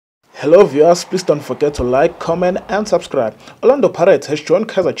Hello viewers, please don't forget to like, comment and subscribe. Orlando Pirates has joined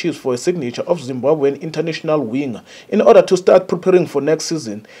Kaizer Chiefs for a signature of Zimbabwean International wing in order to start preparing for next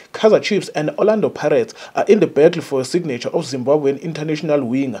season. Kaizer Chiefs and Orlando Pirates are in the battle for a signature of Zimbabwean International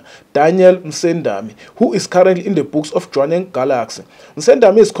wing Daniel Msendami, who is currently in the books of joining Galaxy.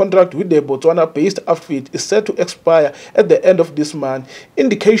 Msendami's contract with the Botswana-based outfit is set to expire at the end of this month.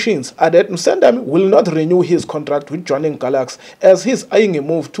 Indications are that Msendami will not renew his contract with joining Galaxy, as he is eyeing a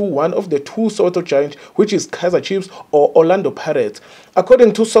move to one of the two Soweto giants, which is Kaizer Chiefs or Orlando Pirates.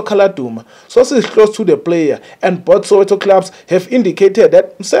 According to Sokaladuma, sources close to the player and both Soweto clubs have indicated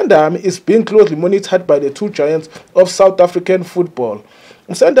that Msendami is being closely monitored by the two giants of South African football.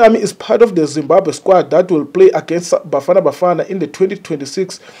 Msendami is part of the Zimbabwe squad that will play against Bafana Bafana in the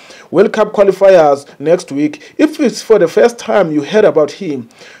 2026 World Cup qualifiers next week. If it's for the first time you heard about him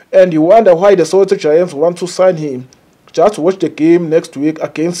and you wonder why the Soweto Giants want to sign him, just watch the game next week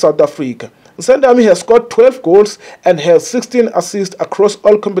against South Africa. Msendami has scored 12 goals and has 16 assists across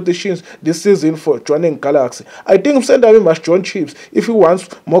all competitions this season for joining Galaxy. I think Msendami must join Chiefs if he wants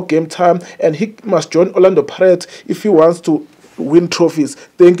more game time, and he must join Orlando Pirates if he wants to win trophies.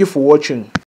 Thank you for watching.